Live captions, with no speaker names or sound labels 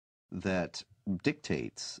that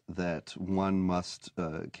dictates that one must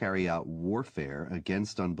carry out warfare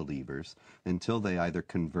against unbelievers until they either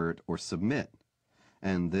convert or submit.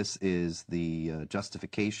 And this is the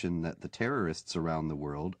justification that the terrorists around the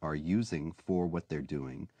world are using for what they're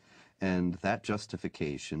doing. And that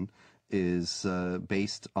justification is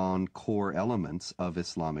based on core elements of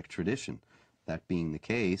Islamic tradition. That being the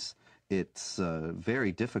case, it's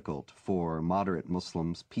very difficult for moderate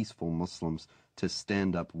Muslims, peaceful Muslims, to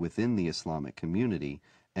stand up within the Islamic community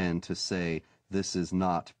and to say this is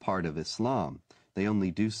not part of Islam. They only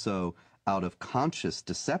do so out of conscious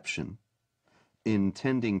deception,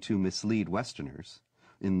 intending to mislead Westerners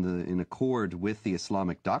in accord with the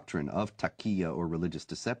Islamic doctrine of taqiyya or religious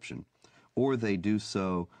deception, or they do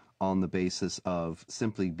so on the basis of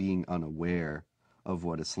simply being unaware of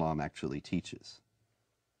what Islam actually teaches.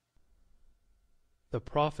 The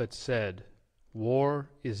Prophet said, "War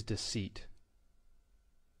is deceit."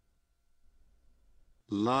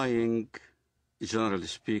 Lying, generally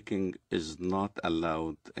speaking, is not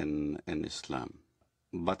allowed in Islam.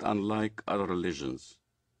 But unlike other religions,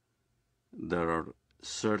 there are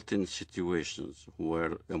certain situations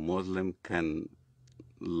where a Muslim can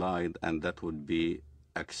lie, and that would be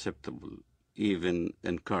acceptable, even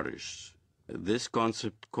encouraged. This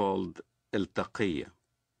concept called al-taqiyya.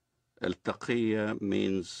 Al-taqiyya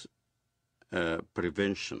means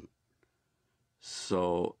prevention.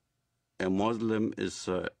 So a Muslim is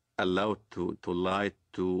allowed to lie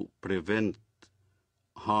to prevent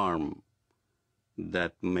harm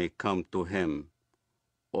that may come to him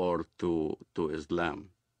or to Islam.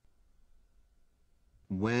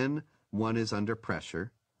 When one is under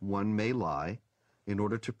pressure, one may lie in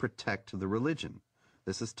order to protect the religion.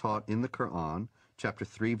 This is taught in the Quran, chapter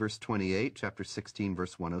 3, verse 28, chapter 16,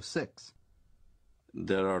 verse 106.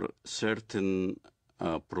 There are certain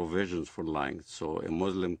provisions for lying. So a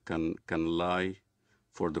Muslim can lie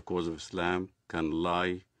for the cause of Islam, can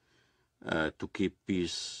lie to keep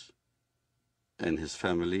peace in his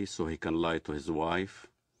family, so he can lie to his wife.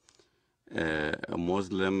 A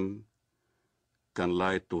Muslim can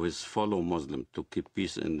lie to his fellow Muslim to keep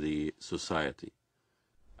peace in the society.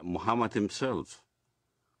 Muhammad himself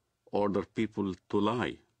ordered people to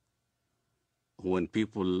lie. When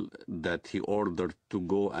people that he ordered to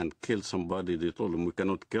go and kill somebody, they told him, we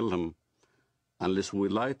cannot kill him unless we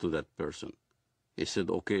lie to that person. He said,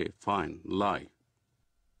 okay, fine, lie.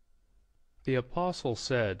 The Apostle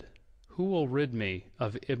said, "Who will rid me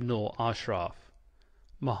of Ibn al-Ashraf?"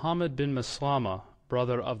 Muhammad bin Maslama,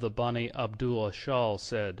 brother of the Bani Abdul Ashal,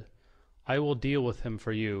 said, "I will deal with him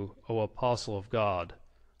for you, O Apostle of God.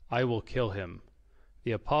 I will kill him."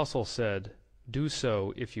 The Apostle said, "Do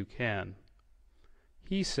so if you can."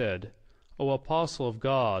 He said, "O Apostle of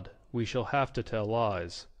God, we shall have to tell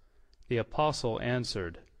lies." The Apostle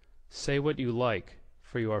answered, "Say what you like,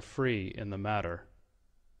 for you are free in the matter."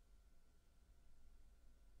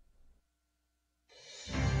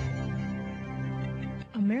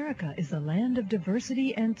 America is a land of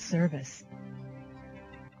diversity and service.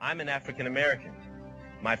 I'm an African American.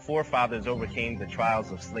 My forefathers overcame the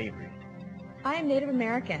trials of slavery. I am Native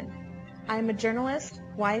American. I am a journalist,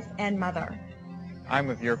 wife, and mother. I'm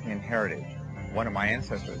of European heritage. One of my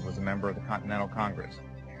ancestors was a member of the Continental Congress.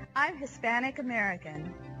 I'm Hispanic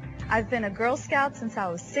American. I've been a Girl Scout since I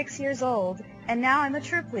was 6 years old, and now I'm a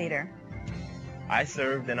troop leader. I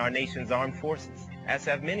served in our nation's armed forces, as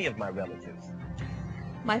have many of my relatives.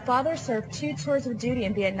 My father served 2 tours of duty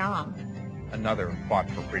in Vietnam. Another fought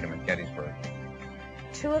for freedom at Gettysburg.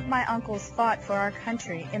 2 of my uncles fought for our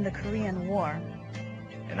country in the Korean War.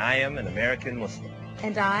 And I am an American Muslim.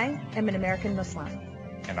 And I am an American Muslim.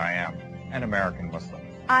 And I am an American Muslim.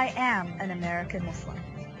 I am an American Muslim.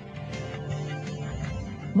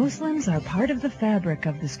 Muslims are part of the fabric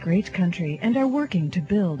of this great country and are working to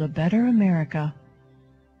build a better America.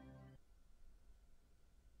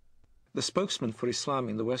 The spokesmen for Islam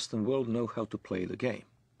in the Western world know how to play the game.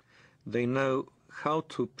 They know how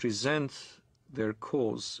to present their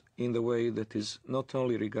cause in the way that is not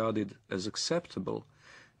only regarded as acceptable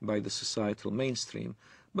by the societal mainstream,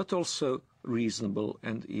 but also reasonable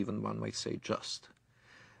and even, one might say, just.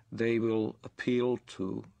 They will appeal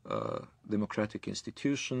to democratic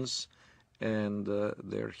institutions and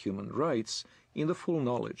their human rights in the full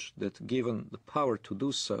knowledge that, given the power to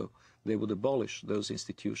do so, they would abolish those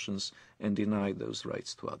institutions and deny those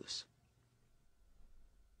rights to others.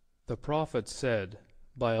 The Prophet said,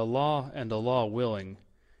 "By Allah and Allah willing,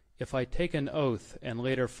 if I take an oath and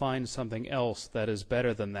later find something else that is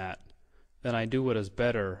better than that, then I do what is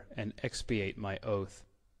better and expiate my oath."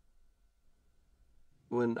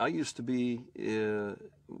 when I used to be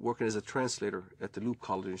working as a translator at the Loop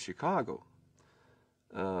College in Chicago,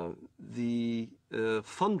 the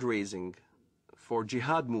fundraising for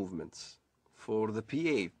jihad movements, for the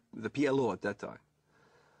PLO at that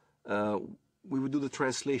time, we would do the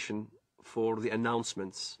translation for the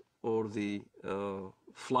announcements or the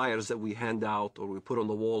flyers that we hand out or we put on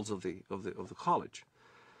the walls of the college.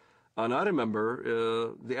 And I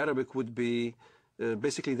remember the Arabic would be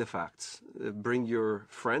basically the facts. Bring your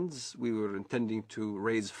friends. We were intending to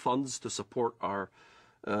raise funds to support our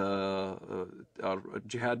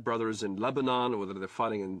jihad brothers in Lebanon, whether they're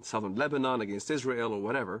fighting in southern Lebanon against Israel or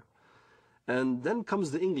whatever. And then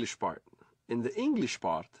comes the English part. In the English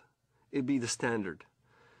part, it'd be the standard.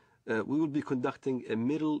 We will be conducting a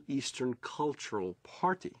Middle Eastern cultural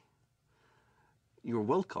party. You're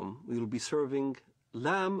welcome. We will be serving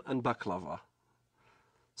lamb and baklava.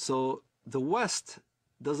 So the West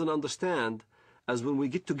doesn't understand, as when we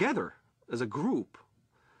get together as a group,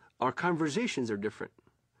 our conversations are different.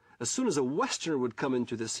 As soon as a Westerner would come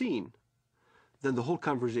into the scene, then the whole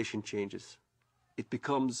conversation changes. It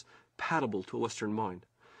becomes palatable to a Western mind.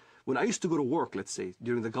 When I used to go to work, let's say,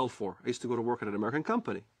 during the Gulf War, I used to go to work at an American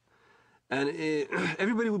company. And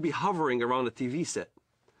everybody would be hovering around a TV set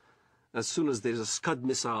as soon as there's a Scud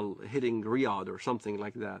missile hitting Riyadh or something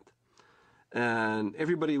like that. And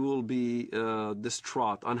everybody will be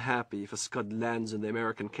distraught, unhappy if a Scud lands in the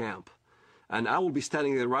American camp. And I will be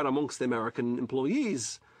standing there right amongst the American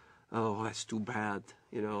employees. Oh, that's too bad,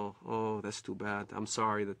 you know. Oh, that's too bad. I'm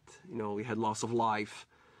sorry that, you know, we had loss of life.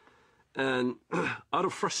 And out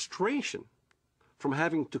of frustration from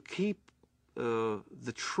having to keep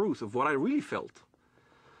the truth of what I really felt,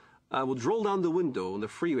 I would roll down the window on the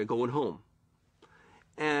freeway going home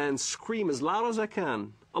and scream as loud as I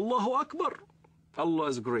can, Allahu Akbar, Allah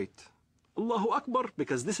is great. Allahu Akbar,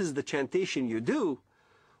 because this is the chantation you do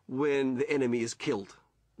when the enemy is killed,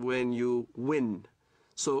 when you win.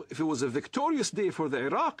 So if it was a victorious day for the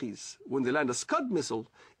Iraqis, when they land a Scud missile,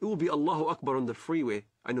 it will be Allahu Akbar on the freeway.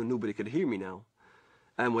 I know nobody could hear me now.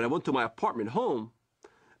 And when I went to my apartment home,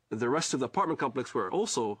 the rest of the apartment complex were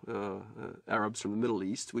also Arabs from the Middle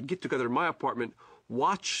East. We'd get together in my apartment,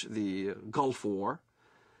 watch the Gulf War,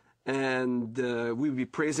 and we'd be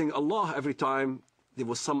praising Allah every time there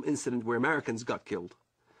was some incident where Americans got killed.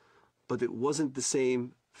 But it wasn't the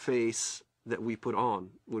same face that we put on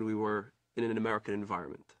when we were in an American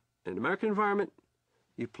environment. In an American environment,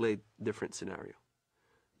 you played different scenario.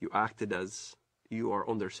 You acted as you are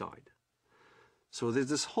on their side. So there's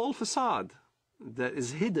this whole facade that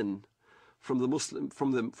is hidden from the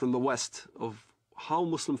West of how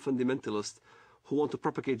Muslim fundamentalists who want to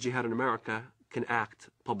propagate jihad in America can act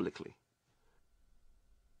publicly.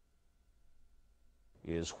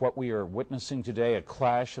 Is what we are witnessing today a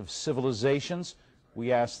clash of civilizations?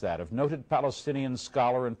 We ask that of noted Palestinian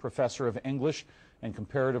scholar and professor of English and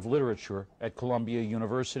comparative literature at Columbia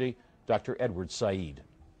University, Dr. Edward Said.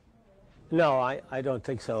 No, I don't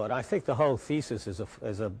think so. And I think the whole thesis is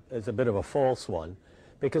a bit of a false one,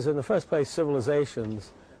 because in the first place,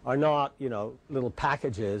 civilizations are not, you know, little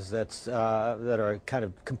packages that are kind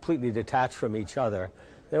of completely detached from each other.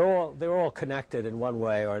 They're all connected in one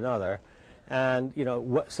way or another. And, you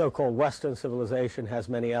know, so-called Western civilization has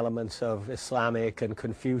many elements of Islamic and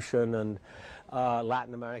Confucian and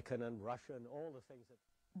Latin American and Russian, all the things that...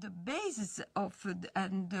 The basis of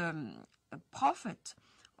and prophet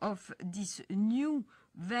of this new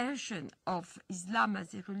version of Islam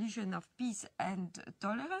as a religion of peace and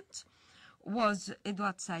tolerance was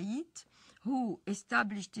Edward Said, who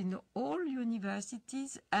established in all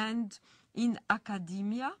universities and in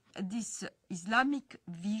academia this Islamic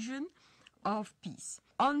vision of peace.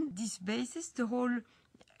 On this basis, the whole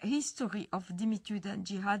history of dhimmitude and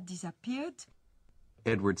jihad disappeared.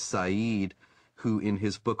 Edward Said, who in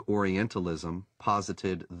his book Orientalism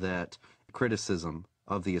posited that criticism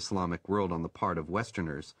of the Islamic world on the part of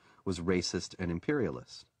Westerners was racist and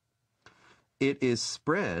imperialist. It is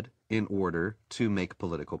spread in order to make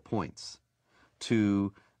political points,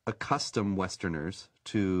 to accustom Westerners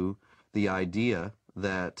to the idea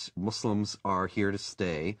that Muslims are here to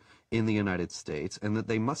stay in the United States and that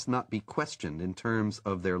they must not be questioned in terms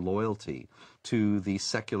of their loyalty to the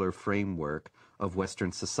secular framework of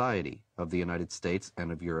Western society, of the United States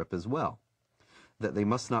and of Europe as well. That they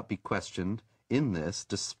must not be questioned in this,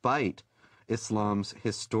 despite Islam's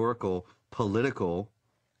historical, political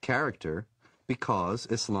character, because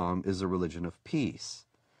Islam is a religion of peace.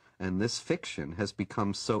 And this fiction has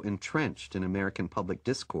become so entrenched in American public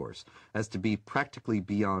discourse as to be practically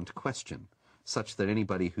beyond question, such that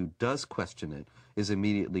anybody who does question it is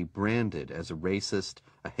immediately branded as a racist,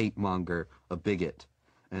 a hate monger, a bigot.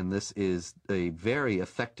 And this is a very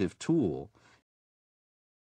effective tool